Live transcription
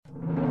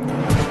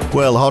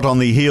Well, hot on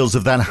the heels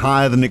of that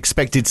higher than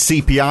expected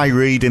CPI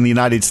read in the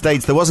United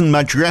States, there wasn't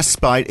much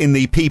respite in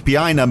the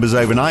PPI numbers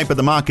overnight, but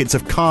the markets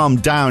have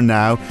calmed down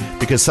now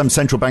because some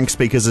central bank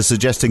speakers are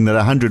suggesting that a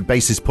 100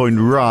 basis point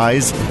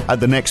rise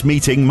at the next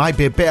meeting might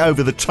be a bit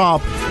over the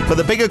top. But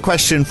the bigger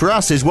question for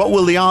us is, what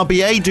will the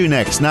RBA do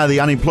next? Now the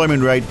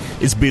unemployment rate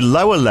is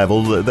below a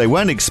level that they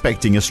weren't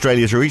expecting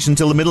Australia to reach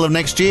until the middle of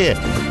next year.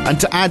 And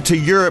to add to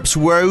Europe's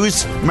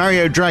woes,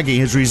 Mario Draghi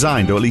has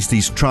resigned, or at least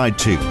he's tried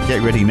to.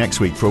 Get ready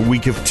next week for a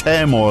week of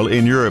turmoil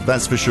in Europe,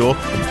 that's for sure.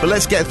 But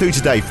let's get through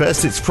today.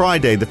 First, it's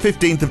Friday, the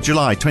 15th of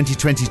July,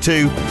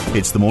 2022.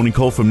 It's the morning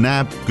call from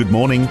NAB. Good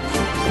morning.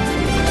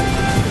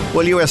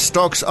 Well, US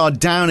stocks are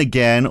down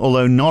again,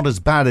 although not as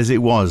bad as it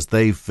was.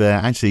 They've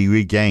actually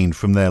regained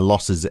from their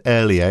losses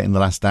earlier in the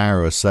last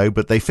hour or so,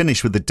 but they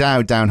finished with the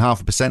Dow down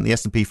 0.5%, the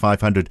S&P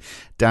 500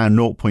 down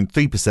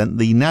 0.3%,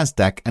 the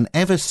Nasdaq an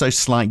ever so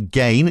slight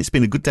gain. It's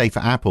been a good day for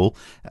Apple,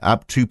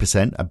 up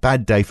 2%, a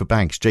bad day for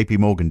banks. JP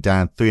Morgan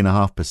down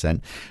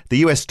 3.5%. The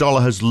US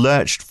dollar has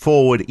lurched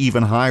forward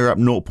even higher, up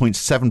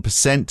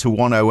 0.7% to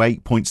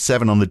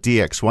 108.7 on the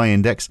DXY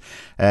index,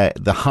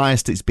 the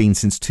highest it's been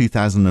since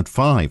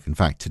 2005, in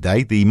fact, today.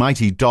 The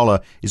mighty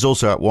dollar is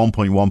also at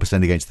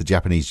 1.1% against the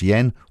Japanese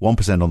yen,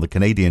 1% on the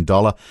Canadian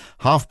dollar,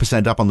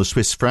 0.5% up on the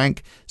Swiss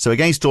franc. So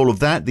against all of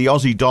that, the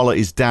Aussie dollar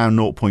is down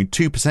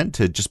 0.2%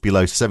 to just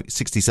below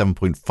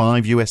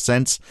 67.5 US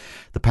cents.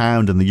 The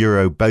pound and the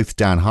euro both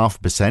down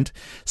 0.5%.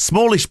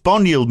 Smallish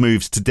bond yield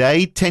moves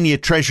today. 10-year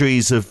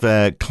treasuries have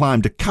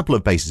climbed a couple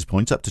of basis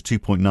points up to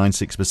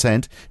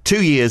 2.96%.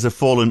 2 years have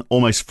fallen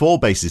almost 4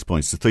 basis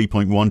points to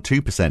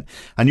 3.12%.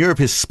 And Europe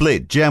is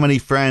split. Germany,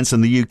 France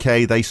and the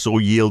UK, they saw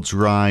yields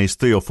rise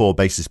 3 or 4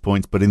 basis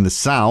points. But in the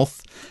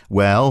south,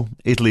 well,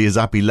 Italy is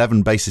up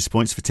 11 basis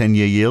points for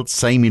 10-year yields.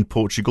 Same in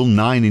Portugal,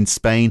 9 in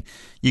Spain.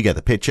 You get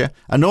the picture.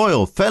 And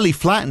oil, fairly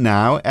flat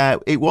now.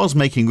 It was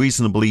making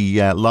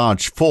reasonably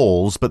large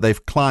falls, but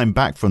they've climbed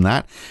back from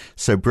that.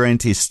 So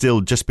Brent is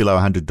still just below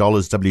 $100,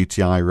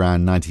 WTI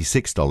around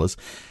 $96.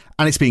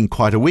 And it's been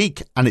quite a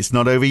week, and it's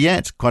not over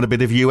yet. Quite a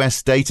bit of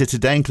US data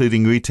today,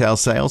 including retail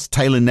sales.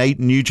 Taylor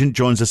Nugent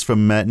joins us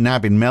from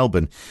NAB in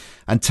Melbourne.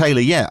 And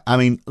Taylor,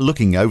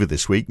 looking over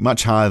this week,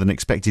 much higher than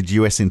expected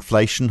US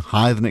inflation,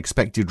 higher than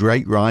expected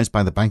rate rise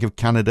by the Bank of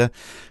Canada,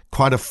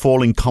 quite a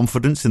fall in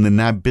confidence in the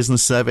NAB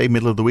business survey,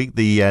 middle of the week,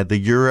 the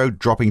euro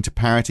dropping to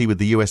parity with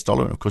the US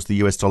dollar. Of course, the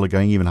US dollar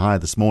going even higher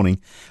this morning.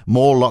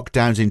 More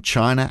lockdowns in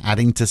China,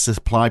 adding to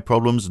supply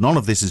problems. None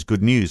of this is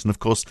good news. And of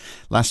course,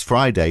 last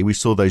Friday, we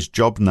saw those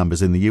job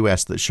numbers in the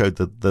US that showed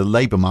that the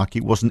labour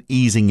market wasn't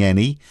easing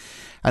any.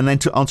 And then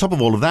on top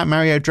of all of that,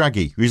 Mario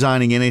Draghi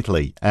resigning in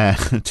Italy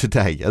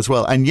today as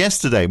well. And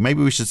yesterday,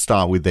 maybe we should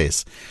start with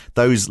this.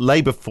 Those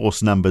labour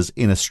force numbers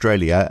in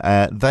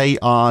Australia, they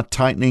are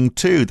tightening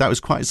too. That was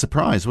quite a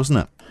surprise, wasn't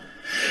it?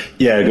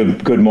 Yeah,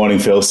 good morning,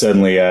 Phil.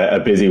 Certainly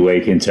a busy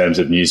week in terms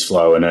of news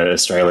flow, and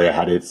Australia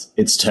had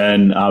its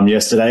turn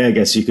yesterday, I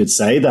guess you could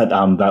say,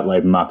 that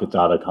labour market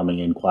data coming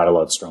in quite a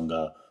lot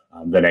stronger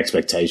than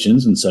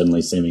expectations, and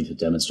certainly seeming to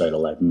demonstrate a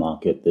labour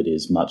market that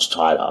is much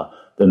tighter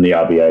than the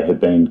RBA had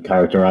been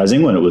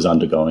characterising when it was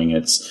undergoing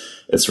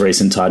its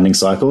recent tightening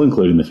cycle,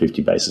 including the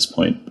 50 basis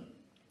point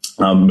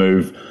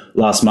move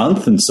last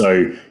month. And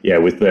so,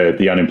 with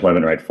the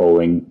unemployment rate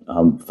falling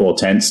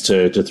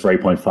 0.4 to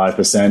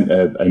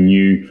 3.5%, a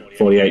new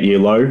 48-year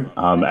low,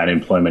 and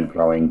employment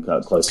growing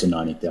close to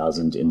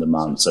 90,000 in the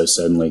month. So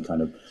certainly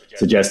kind of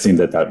suggesting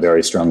that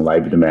very strong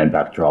labour demand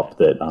backdrop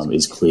that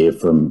is clear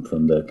from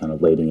the kind of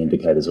leading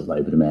indicators of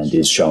labour demand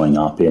is showing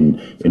up in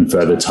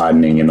further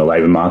tightening in the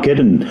labour market,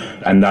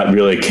 and that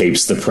really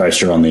keeps the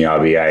pressure on the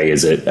RBA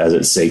as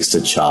it seeks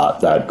to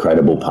chart that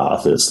credible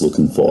path that it's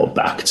looking for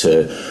back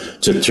to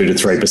 2 to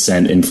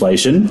 3%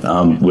 inflation,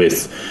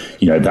 with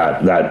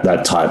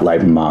that tight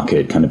labour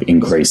market kind of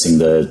increasing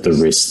the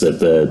risk that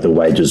the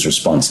wages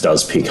response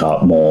does pick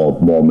up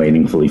more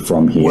meaningfully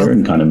from here,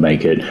 and kind of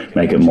make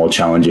it more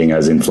challenging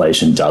as inflation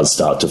does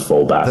start to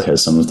fall back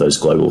as some of those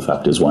global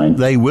factors wane.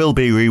 They will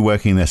be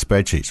reworking their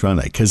spreadsheets,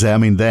 won't they? Because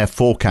their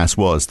forecast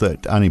was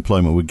that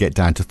unemployment would get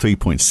down to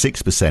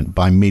 3.6%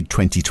 by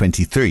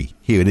mid-2023.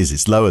 Here it is;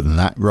 it's lower than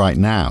that right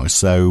now.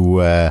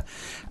 So.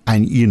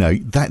 And,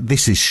 that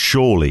this is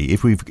surely,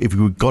 if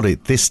we've got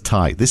it this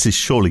tight, this is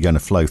surely going to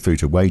flow through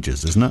to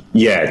wages, isn't it?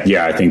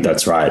 Yeah, I think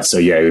that's right. So,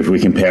 if we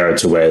compare it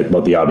to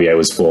what the RBA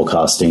was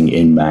forecasting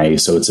in May,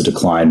 so it's a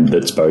decline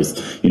that's both,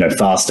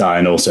 faster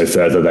and also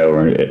further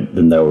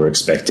than they were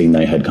expecting.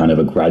 They had kind of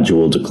a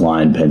gradual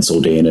decline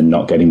penciled in and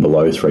not getting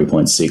below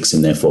 3.6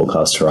 in their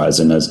forecast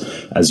horizon,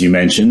 as you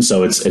mentioned.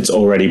 So it's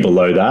already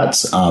below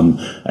that.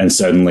 And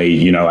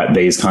certainly, at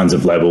these kinds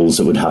of levels,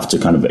 it would have to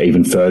kind of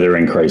even further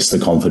increase the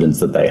confidence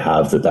that they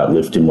have that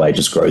lift in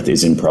wages growth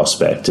is in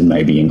prospect, and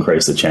maybe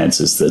increase the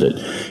chances that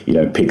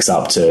it picks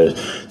up to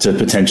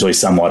potentially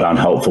somewhat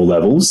unhelpful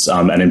levels.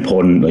 And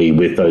importantly,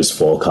 with those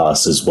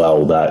forecasts as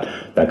well, that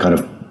kind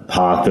of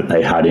path that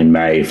they had in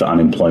May for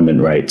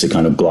unemployment rate to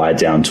kind of glide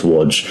down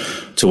towards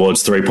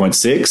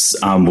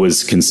 3.6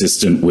 was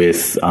consistent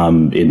with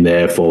in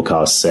their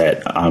forecast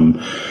set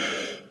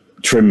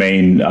interim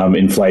mean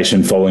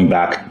inflation falling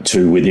back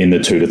to within the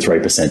 2 to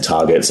 3%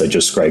 target, so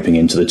just scraping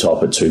into the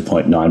top at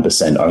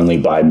 2.9% only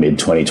by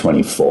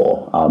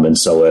mid-2024. And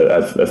so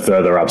a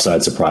further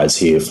upside surprise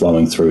here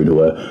flowing through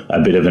to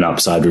a bit of an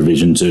upside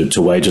revision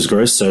to wages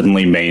growth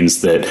certainly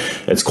means that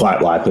it's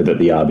quite likely that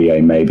the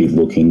RBA may be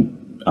looking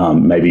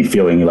maybe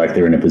feeling like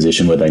they're in a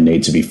position where they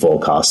need to be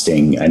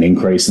forecasting an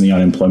increase in the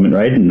unemployment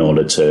rate in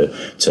order to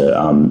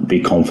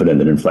be confident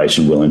that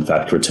inflation will in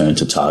fact return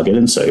to target.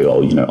 And so,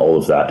 all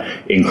of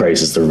that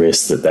increases the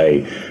risk that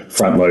they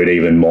front load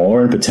even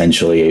more and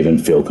potentially even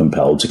feel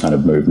compelled to kind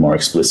of move more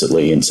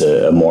explicitly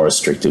into a more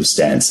restrictive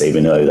stance,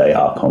 even though they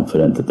are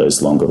confident that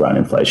those longer run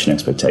inflation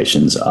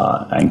expectations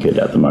are anchored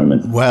at the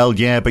moment. Well,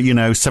 yeah, but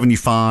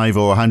 75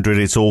 or 100,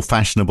 it's all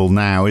fashionable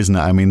now, isn't it?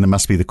 I mean, there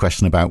must be the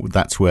question about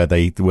that's where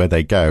they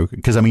go,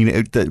 because I mean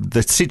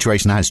the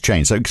situation has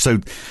changed. So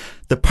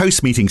the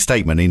post-meeting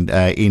statement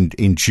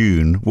in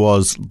June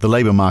was the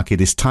labour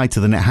market is tighter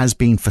than it has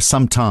been for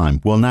some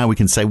time. Well, now we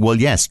can say, well,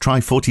 yes, try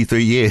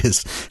 43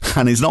 years,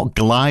 and it's not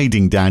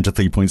gliding down to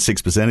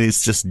 3.6%.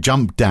 It's just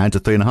jumped down to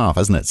 3.5%,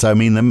 hasn't it? So I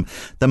mean,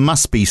 there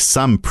must be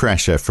some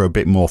pressure for a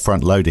bit more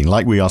front loading,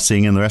 like we are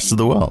seeing in the rest of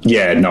the world.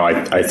 Yeah, no,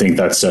 I think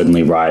that's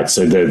certainly right.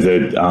 So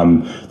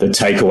the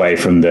takeaway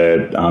from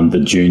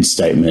the June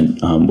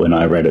statement when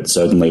I read it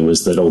certainly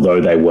was that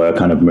although they were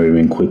kind of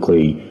moving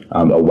quickly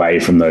away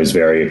from those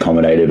very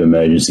accommodative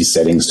emergency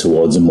settings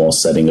towards a more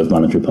setting of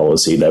monetary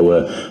policy, they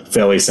were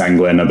fairly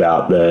sanguine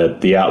about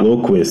the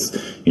outlook, with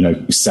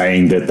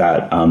saying that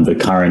the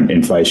current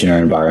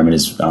inflationary environment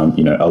is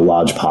a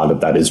large part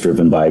of that is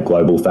driven by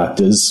global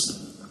factors.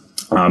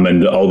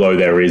 And although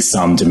there is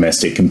some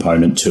domestic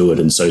component to it,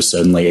 and so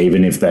certainly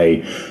even if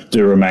they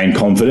do remain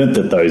confident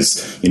that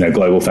those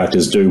global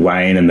factors do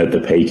wane and that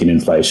the peak in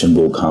inflation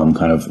will come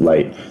kind of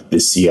late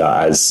this year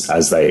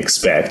as they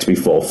expect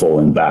before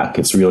falling back,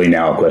 it's really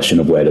now a question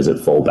of where does it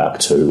fall back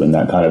to, and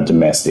that kind of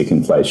domestic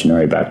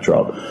inflationary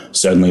backdrop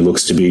certainly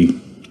looks to be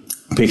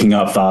picking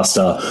up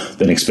faster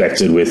than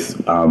expected with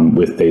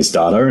these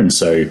data. And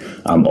so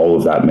all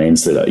of that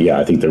means that,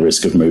 I think the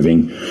risk of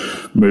moving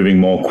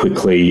more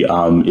quickly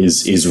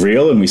is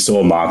real. And we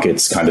saw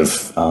markets kind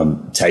of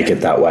take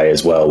it that way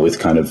as well, with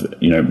kind of,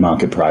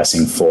 market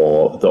pricing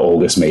for the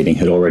August meeting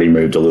had already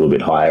moved a little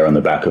bit higher on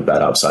the back of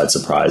that upside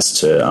surprise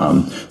to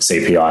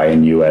CPI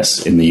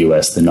in the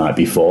US the night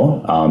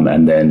before,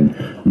 and then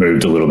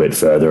moved a little bit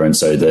further. And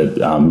so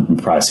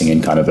the pricing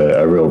in kind of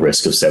a real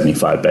risk of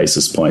 75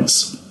 basis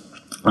points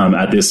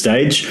at this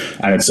stage.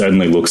 And it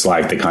certainly looks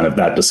like the kind of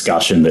that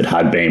discussion that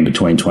had been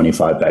between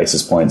 25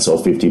 basis points or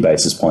 50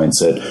 basis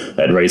points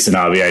at recent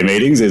RBA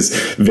meetings is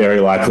very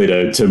likely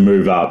to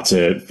move up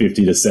to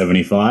 50 to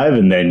 75.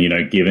 And then,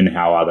 given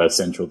how other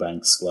central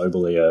banks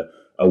globally are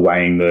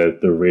weighing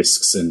the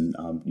risks and,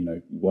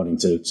 wanting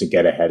to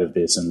get ahead of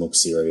this and look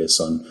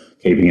serious on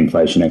keeping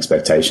inflation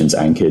expectations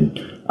anchored,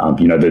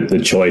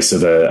 the choice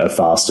of a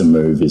faster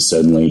move is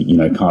certainly,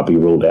 can't be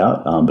ruled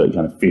out, but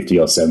kind of 50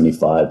 or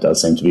 75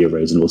 does seem to be a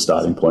reasonable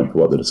starting point for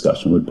what the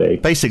discussion would be.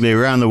 Basically,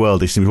 around the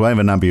world, it seems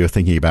whatever number you're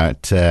thinking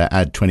about,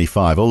 add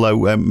 25,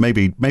 although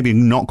maybe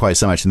not quite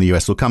so much in the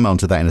US. We'll come on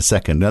to that in a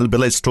second. But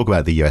let's talk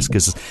about the US,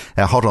 because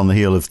hot on the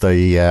heel of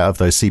those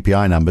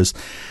CPI numbers.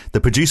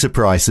 The producer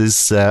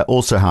prices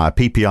also higher.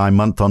 PPI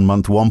month on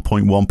month,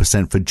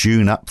 1.1% for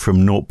June, up from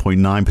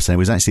 0.9%. It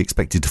was actually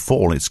expected to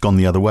fall. It's gone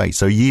the other way.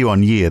 So year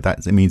on year,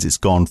 that means it's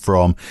gone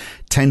from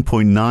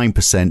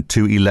 10.9%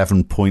 to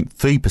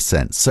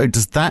 11.3%. So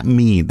does that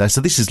mean that?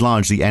 So this is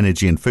largely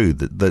energy and food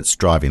that's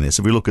driving this.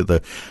 If we look at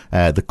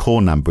the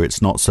core number,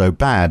 it's not so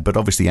bad, but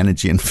obviously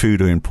energy and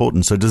food are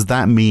important. So does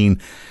that mean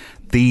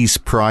these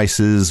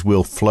prices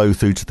will flow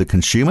through to the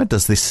consumer?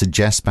 Does this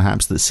suggest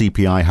perhaps that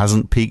CPI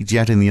hasn't peaked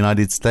yet in the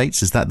United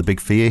States? Is that the big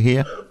fear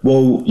here?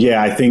 Well,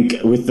 yeah, I think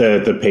with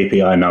the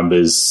PPI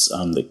numbers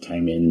that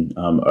came in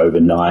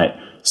overnight,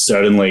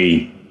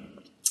 certainly,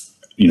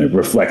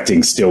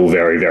 reflecting still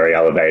very, very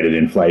elevated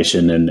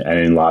inflation and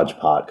in large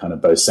part kind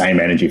of those same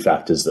energy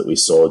factors that we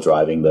saw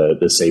driving the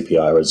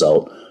CPI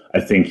result. I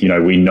think,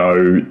 we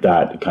know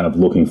that kind of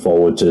looking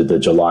forward to the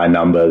July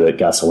number, that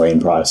gasoline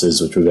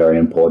prices, which were very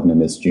important in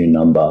this June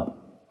number,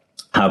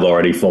 have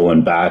already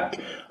fallen back.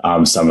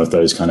 Some of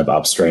those kind of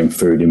upstream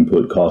food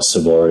input costs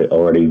have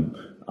already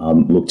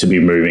look to be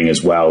moving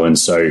as well. And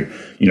so,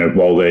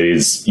 while there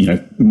is,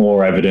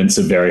 more evidence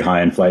of very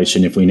high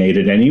inflation, if we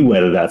needed any,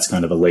 whether that's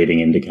kind of a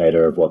leading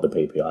indicator of what the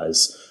PPI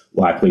is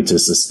likely to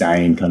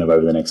sustain kind of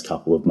over the next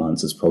couple of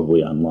months is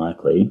probably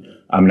unlikely.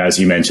 And as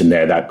you mentioned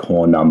there, that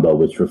core number,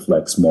 which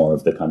reflects more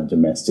of the kind of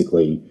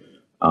domestically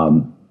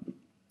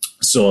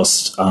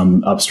sourced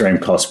upstream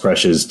cost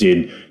pressures,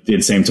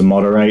 did seem to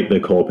moderate. The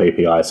core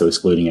PPI, so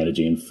excluding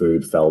energy and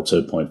food, fell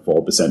to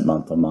 0.4%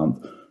 month on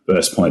month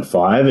versus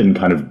 0.5%. And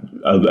kind of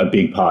a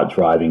big part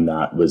driving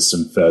that was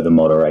some further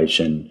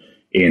moderation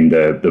in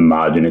the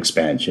margin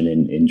expansion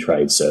in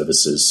trade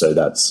services. So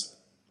that's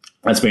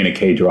that's been a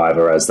key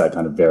driver as that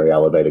kind of very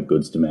elevated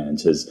goods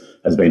demand has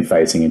been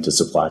facing into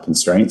supply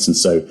constraints. And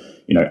so,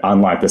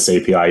 unlike the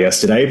CPI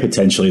yesterday,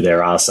 potentially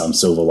there are some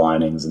silver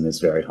linings in this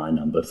very high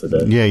number for the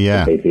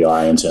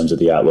PPI in terms of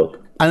the outlook.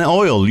 And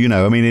oil,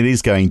 it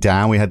is going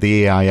down. We had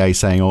the EIA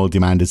saying oil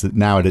demand is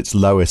now at its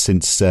lowest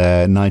since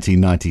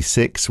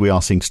 1996. We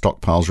are seeing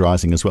stockpiles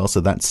rising as well,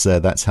 so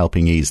that's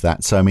helping ease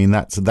that. So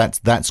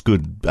that's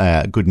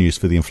good news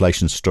for the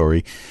inflation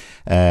story.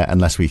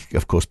 Unless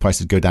of course,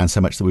 prices go down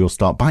so much that we all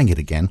start buying it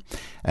again.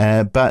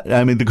 But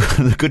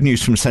the good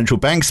news from central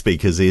bank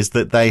speakers is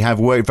that they have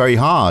worked very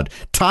hard,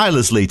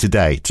 tirelessly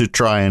today, to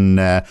try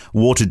and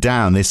water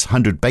down this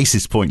 100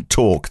 basis point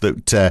talk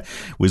that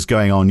was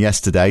going on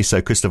yesterday.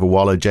 So Christopher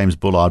Waller, James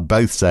Bullard,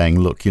 both saying,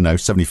 look,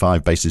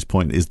 75 basis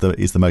point is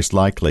the most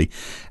likely.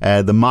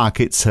 The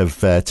markets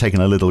have taken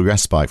a little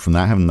respite from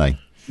that, haven't they?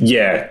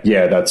 Yeah,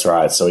 that's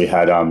right. So we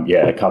had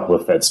a couple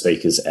of Fed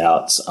speakers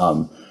out.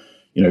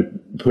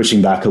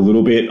 Pushing back a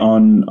little bit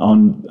on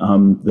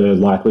the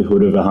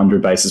likelihood of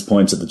 100 basis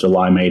points at the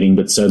July meeting,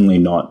 but certainly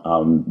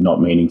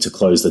not meaning to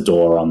close the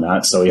door on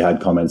that. So we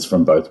had comments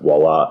from both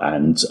Waller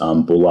and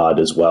Bullard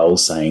as well,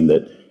 saying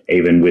that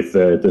even with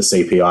the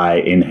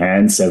CPI in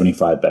hand,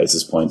 75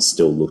 basis points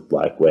still looked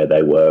like where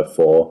they were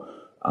for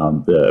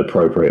the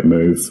appropriate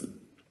move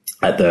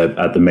at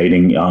the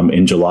meeting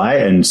in July.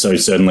 And so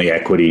certainly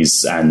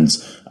equities and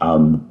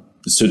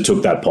so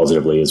took that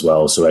positively as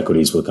well. So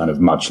equities were kind of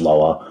much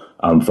lower.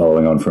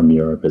 Following on from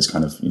Europe as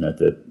kind of,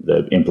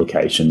 the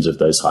implications of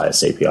those higher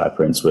CPI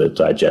prints were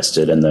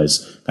digested, and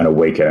those kind of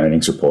weaker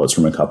earnings reports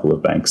from a couple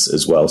of banks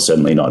as well,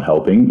 certainly not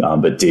helping,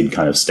 but did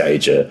kind of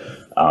stage a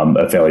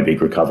fairly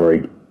big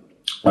recovery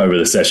over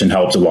the session,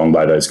 helped along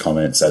by those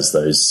comments as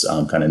those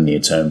kind of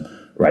near-term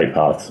rate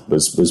path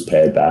was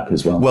pared back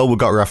as well. Well, we've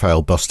got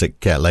Raphael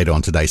Bostic later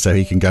on today, so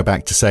he can go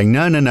back to saying,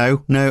 no,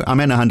 I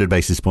meant 100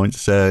 basis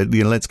points.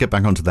 Let's get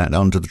back onto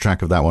the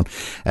track of that one.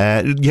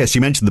 Yes,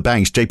 you mentioned the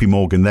banks. JP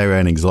Morgan, their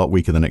earnings a lot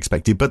weaker than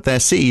expected, but their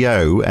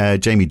CEO,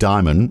 Jamie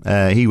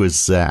Dimon, he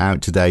was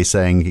out today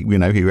saying,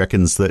 he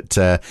reckons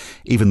that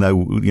even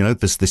though,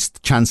 there's this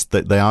chance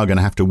that they are going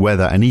to have to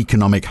weather an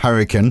economic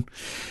hurricane,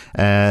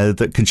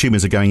 that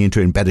consumers are going into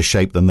in better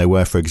shape than they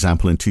were, for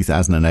example, in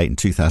 2008 and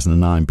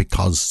 2009,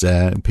 because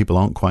people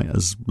aren't quite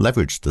as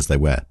leveraged as they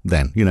were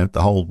then.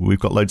 We've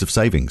got loads of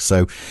savings.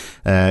 So,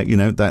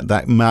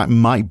 that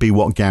might be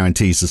what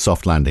guarantees a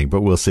soft landing,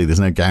 but we'll see. There's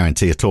no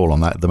guarantee at all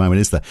on that at the moment,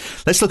 is there?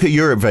 Let's look at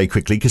Europe very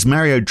quickly, because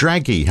Mario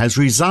Draghi has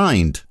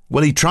resigned.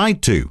 Well, he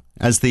tried to.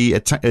 As the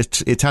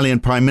Italian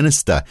Prime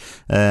Minister,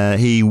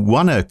 he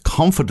won a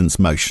confidence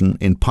motion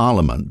in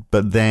Parliament,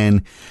 but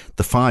then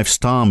the Five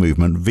Star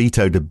Movement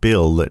vetoed a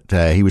bill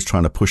that he was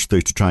trying to push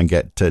through to try and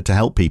get to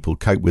help people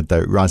cope with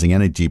the rising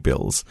energy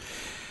bills.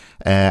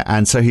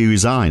 And so he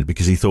resigned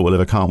because he thought, well, if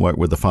I can't work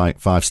with the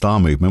Five Star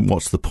Movement,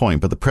 what's the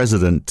point? But the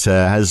president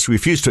has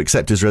refused to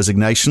accept his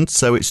resignation,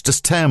 so it's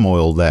just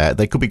turmoil there.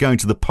 They could be going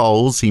to the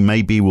polls. He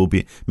maybe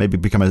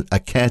become a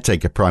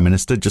caretaker prime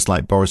minister, just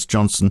like Boris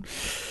Johnson.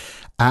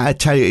 I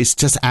tell you, it's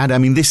just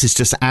this is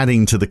just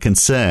adding to the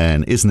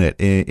concern, isn't it,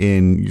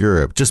 in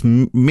Europe? Just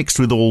mixed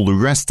with all the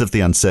rest of the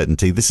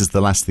uncertainty, this is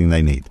the last thing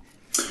they need.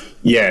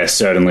 Yeah,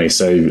 certainly.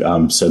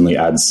 So certainly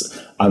adds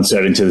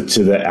uncertainty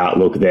to the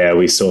outlook there.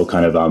 We saw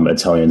kind of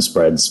Italian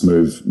spreads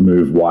move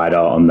wider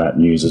on that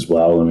news as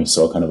well, and we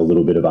saw kind of a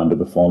little bit of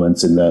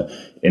underperformance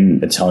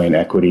in Italian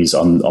equities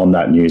on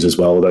that news as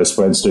well. Those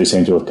spreads do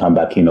seem to have come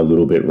back in a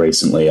little bit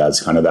recently as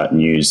kind of that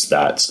news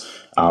that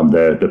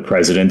the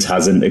president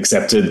hasn't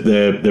accepted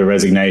the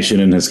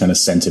resignation and has kind of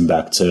sent him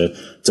back to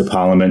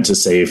Parliament to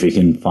see if he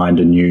can find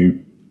a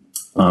new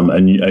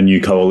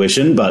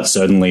coalition. But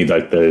certainly,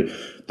 like the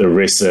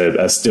risks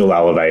are still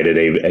elevated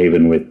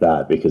even with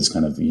that, because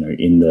kind of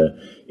in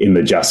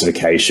the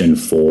justification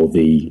for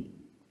the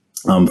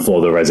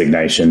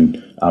resignation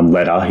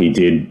letter,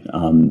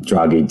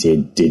 Draghi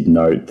did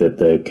note that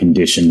the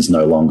conditions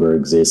no longer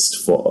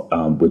exist for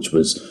which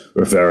was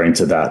referring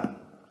to that.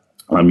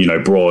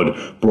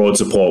 Broad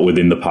support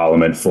within the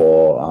Parliament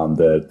for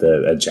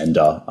the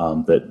agenda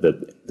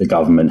that the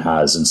government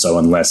has, and so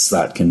unless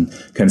that can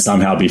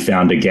somehow be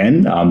found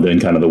again,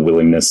 then kind of the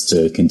willingness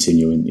to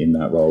continue in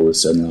that role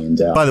is certainly in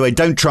doubt. By the way,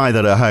 don't try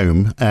that at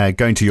home.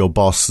 Going to your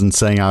boss and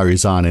saying I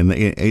resign in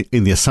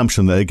the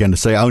assumption that they're going to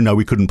say, oh no,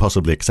 we couldn't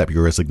possibly accept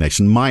your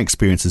resignation. My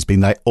experience has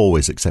been they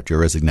always accept your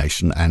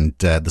resignation, and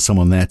there's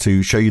someone there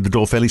to show you the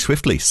door fairly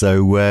swiftly.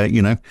 So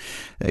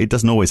it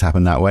doesn't always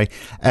happen that way.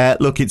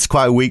 Look, it's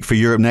quite a week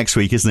for Europe next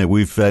week, isn't it?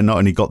 We've not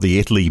only got the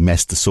Italy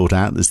mess to sort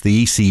out, there's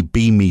the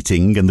ECB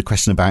meeting and the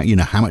question about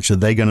how How much are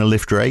they going to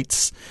lift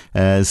rates?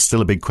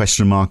 Still a big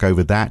question mark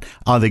over that.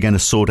 Are they going to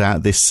sort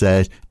out this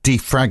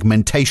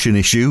defragmentation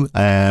issue?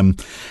 How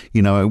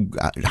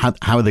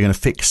are they going to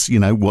fix,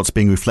 what's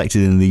being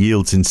reflected in the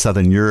yields in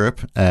Southern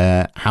Europe?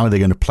 How are they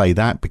going to play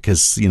that?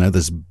 Because,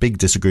 there's big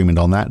disagreement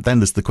on that. Then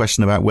there's the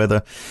question about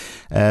whether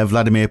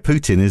Vladimir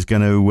Putin is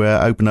going to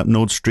open up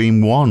Nord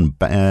Stream 1.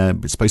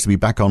 It's supposed to be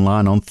back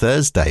online on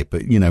Thursday,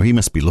 but, he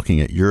must be looking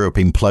at Europe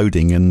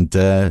imploding and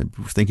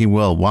thinking,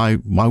 well, why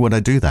would I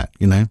do that?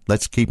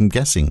 Let's keep them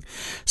guessing.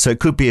 So it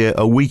could be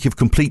a week of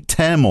complete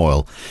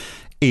turmoil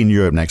in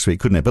Europe next week,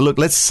 couldn't it? But look,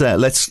 let's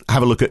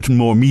have a look at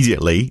more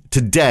immediately.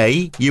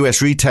 Today,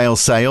 US retail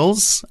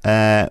sales,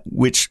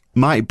 which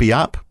might be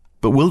up,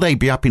 but will they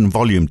be up in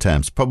volume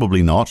terms?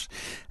 Probably not.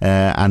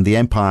 And the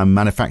Empire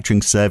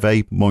Manufacturing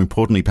Survey, more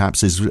importantly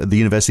perhaps, is the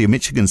University of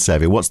Michigan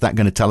survey. What's that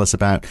going to tell us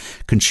about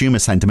consumer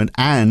sentiment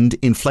and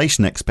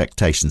inflation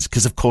expectations?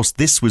 Because, of course,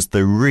 this was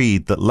the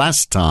read that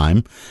last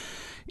time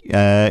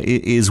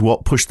is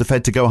what pushed the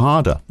Fed to go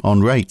harder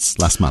on rates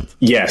last month.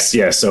 Yes.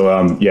 Yeah.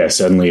 So,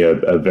 certainly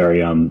a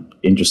very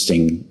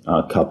interesting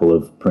couple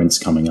of prints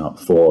coming up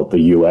for the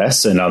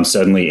US, and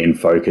certainly in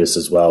focus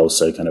as well.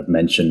 So kind of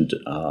mentioned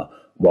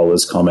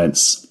Waller's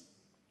comments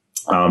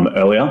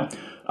earlier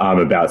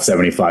about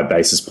 75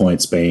 basis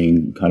points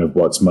being kind of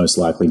what's most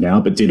likely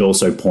now, but did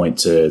also point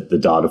to the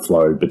data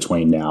flow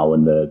between now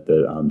and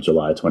the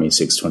July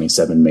 26,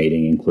 27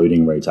 meeting,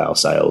 including retail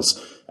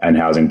sales and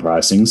housing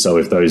pricing. So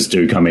if those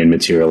do come in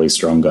materially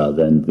stronger,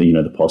 then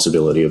the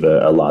possibility of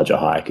a larger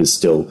hike is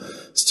still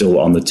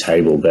on the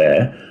table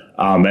there.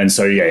 And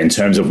so, in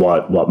terms of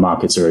what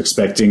markets are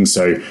expecting,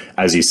 so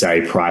as you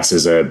say,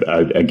 prices are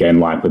again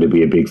likely to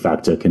be a big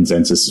factor.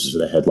 Consensus is for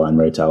the headline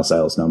retail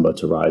sales number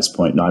to rise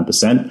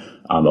 0.9%.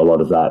 A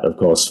lot of that, of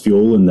course,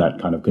 fuel and that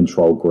kind of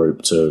control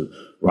group to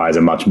rise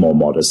a much more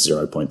modest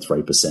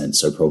 0.3%.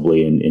 So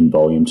probably in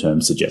volume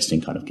terms,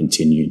 suggesting kind of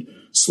continued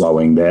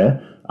slowing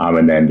there.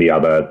 And then the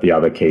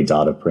other key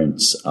data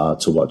prints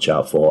to watch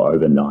out for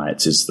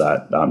overnight is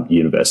that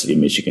University of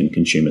Michigan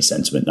consumer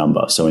sentiment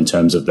number. So in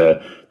terms of the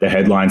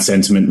headline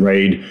sentiment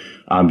read,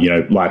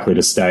 likely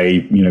to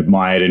stay,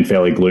 mired in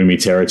fairly gloomy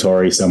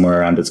territory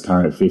somewhere around its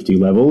current 50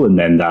 level. And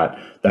then that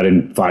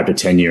in 5 to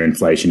 10 year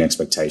inflation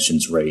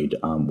expectations read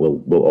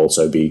will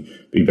also be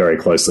very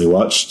closely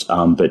watched.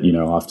 But,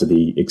 after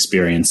the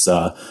experience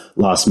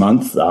last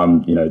month,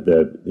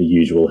 the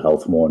usual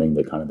health warning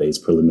that kind of these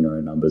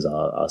preliminary numbers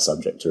are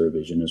subject to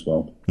revision as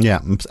well. Yeah,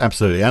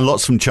 absolutely. And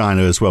lots from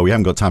China as well. We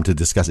haven't got time to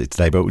discuss it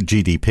today, but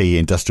GDP,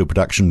 industrial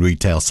production,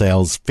 retail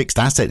sales, fixed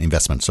asset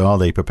investment. So are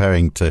they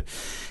preparing to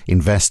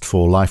invest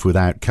for life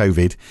without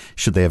COVID,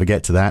 should they ever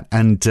get to that?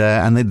 And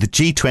the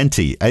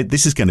G20,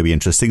 this is going to be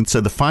interesting. So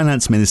the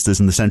finance ministers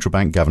and the central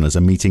bank governors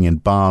are meeting in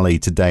Bali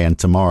today and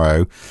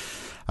tomorrow.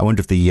 I wonder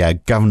if the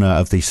governor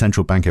of the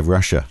Central Bank of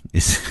Russia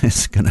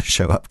is going to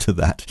show up to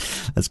that.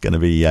 That's going to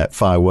be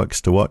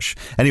fireworks to watch.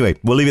 Anyway,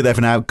 we'll leave it there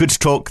for now. Good to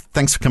talk.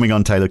 Thanks for coming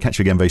on, Taylor. Catch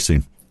you again very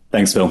soon.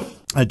 Thanks, Phil.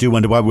 I do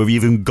wonder why we've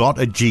even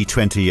got a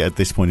G20 at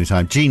this point in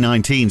time.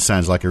 G19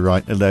 sounds like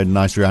a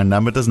nice round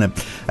number, doesn't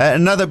it?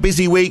 Another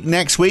busy week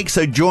next week,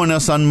 so join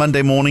us on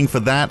Monday morning for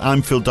that.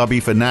 I'm Phil Dobbie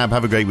for NAB.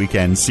 Have a great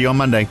weekend. See you on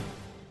Monday.